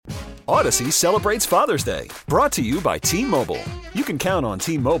Odyssey celebrates Father's Day, brought to you by T-Mobile. You can count on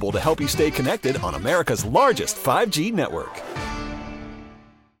T-Mobile to help you stay connected on America's largest 5G network.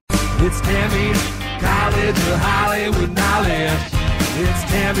 It's Tammy's College of Hollywood Knowledge. It's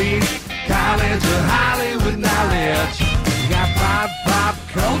Tammy's College of Hollywood Knowledge. You got pop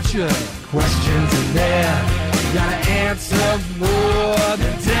culture questions in there. You gotta answer more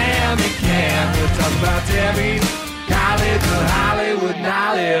than Tammy can. We're talking about Tammy's College of Hollywood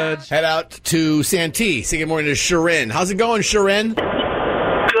Knowledge. Head out to Santee. Say good morning to Sharon. How's it going, Sharon?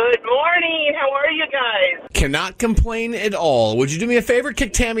 Good morning. How are you guys? Cannot complain at all. Would you do me a favor?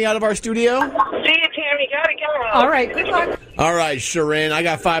 Kick Tammy out of our studio? See you, Tammy. Gotta go. All right. Good luck. All right, Sharon. I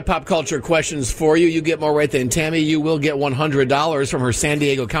got 5 pop culture questions for you. You get more right than Tammy. You will get $100 from her San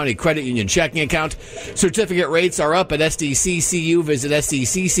Diego County Credit Union checking account. Certificate rates are up at SDCCU. Visit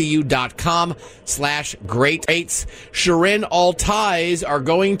SDCCU.com/great rates. Sharon, all ties are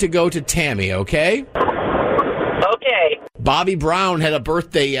going to go to Tammy, okay? Okay. Bobby Brown had a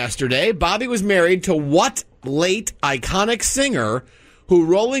birthday yesterday. Bobby was married to what late iconic singer who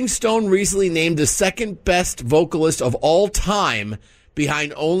Rolling Stone recently named the second best vocalist of all time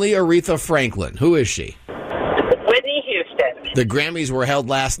behind only Aretha Franklin? Who is she? Whitney Houston. The Grammys were held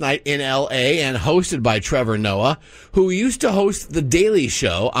last night in L.A. and hosted by Trevor Noah, who used to host The Daily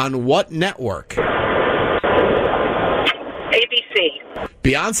Show on what network? ABC.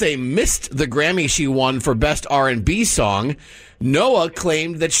 Beyonce missed the Grammy she won for Best R&B Song. Noah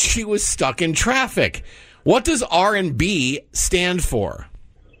claimed that she was stuck in traffic. What does R&B stand for?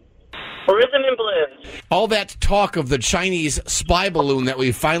 Rhythm and blues. All that talk of the Chinese spy balloon that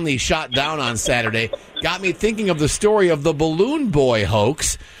we finally shot down on Saturday got me thinking of the story of the Balloon Boy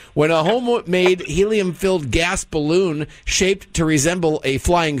hoax, when a homemade helium-filled gas balloon shaped to resemble a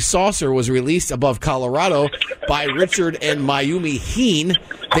flying saucer was released above Colorado by Richard and Mayumi Heen.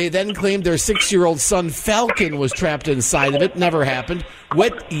 They then claimed their 6-year-old son Falcon was trapped inside of it. Never happened.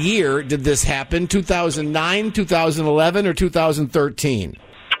 What year did this happen? 2009, 2011, or 2013?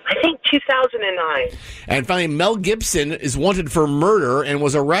 I think 2009. And finally, Mel Gibson is wanted for murder and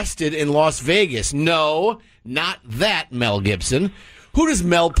was arrested in Las Vegas. No, not that Mel Gibson. Who does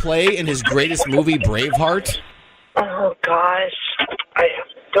Mel play in his greatest movie, Braveheart? Oh, gosh. I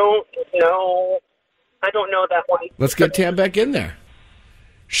don't know. I don't know that one. Let's get Tam back in there.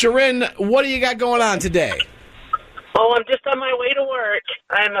 Sharon, what do you got going on today? Oh, I'm just on my way to work.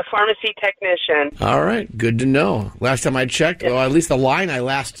 I'm a pharmacy technician. All right, good to know. Last time I checked, well, at least the line I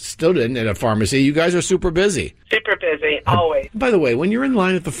last stood in at a pharmacy, you guys are super busy. Super busy, always. By the way, when you're in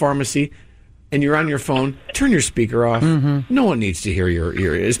line at the pharmacy and you're on your phone, turn your speaker off. Mm-hmm. No one needs to hear your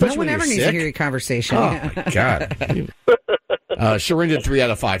especially when you're sick. No one ever needs to hear your conversation. Oh, my God. Sharon did 3 out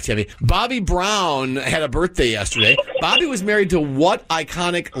of 5, Tammy. Bobby Brown had a birthday yesterday. Bobby was married to what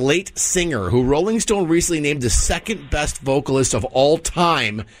iconic late singer who Rolling Stone recently named the second best vocalist of all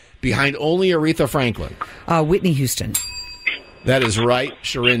time behind only Aretha Franklin? Whitney Houston. That is right.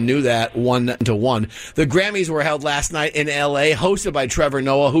 Sharon knew that 1-1. The Grammys were held last night in L.A., hosted by Trevor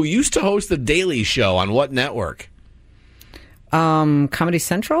Noah, who used to host The Daily Show on what network? Comedy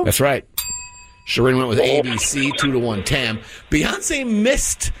Central? That's right. Sharon went with ABC, 2-1 Tam. Beyonce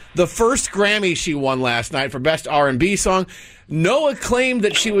missed the first Grammy she won last night for Best R&B Song. Noah claimed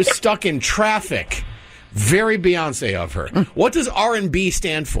that she was stuck in traffic. Very Beyonce of her. What does R&B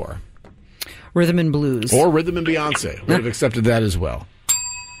stand for? Rhythm and blues. Or Rhythm and Beyonce. Would have accepted that as well.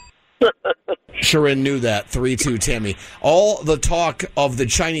 Sharon knew that. 3-2 Tammy. All the talk of the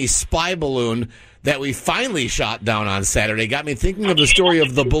Chinese spy balloon that we finally shot down on Saturday got me thinking of the story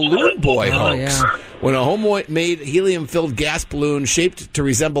of the Balloon Boy hoax. Yeah. When a homemade helium-filled gas balloon shaped to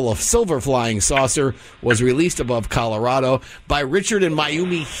resemble a silver flying saucer was released above Colorado by Richard and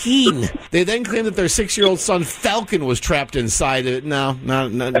Mayumi Heen. They then claimed that their 6-year-old son Falcon was trapped inside it. No,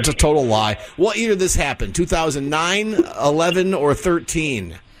 it's a total lie. What year did this happen? 2009, 11, or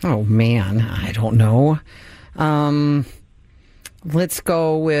 13? Oh, man. I don't know. Let's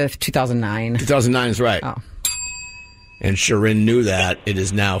go with 2009. 2009 is right. Oh. And Sharon knew that. It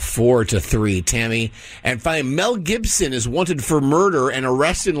is now 4-3, Tammy. And finally, Mel Gibson is wanted for murder and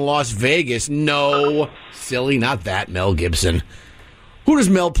arrested in Las Vegas. No, silly, not that Mel Gibson. Who does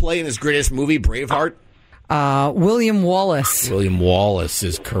Mel play in his greatest movie, Braveheart? William Wallace. William Wallace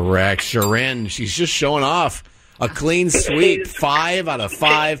is correct. Sharon, she's just showing off. A clean sweep, 5 out of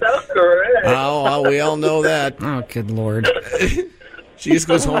 5. So correct. Oh, well, we all know that. Oh, good Lord. She just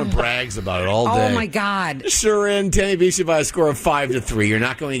goes home and brags about it all day. Oh, my God. Sharon, Tammy beats you by a score of 5-3. You're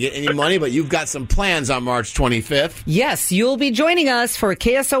not going to get any money, but you've got some plans on March 25th. Yes, you'll be joining us for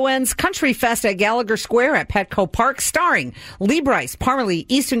KSON's Country Fest at Gallagher Square at Petco Park, starring Lee Brice, Parmalee,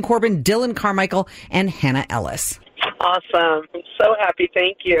 Easton Corbin, Dylan Carmichael, and Hannah Ellis. Awesome. I'm so happy.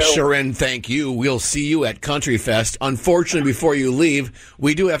 Thank you. Sharon, thank you. We'll see you at Country Fest. Unfortunately, before you leave,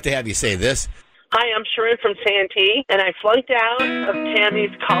 we do have to have you say this. Hi, I'm Sharon from Santee, and I flunked out of Tammy's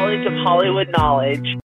College of Hollywood Knowledge.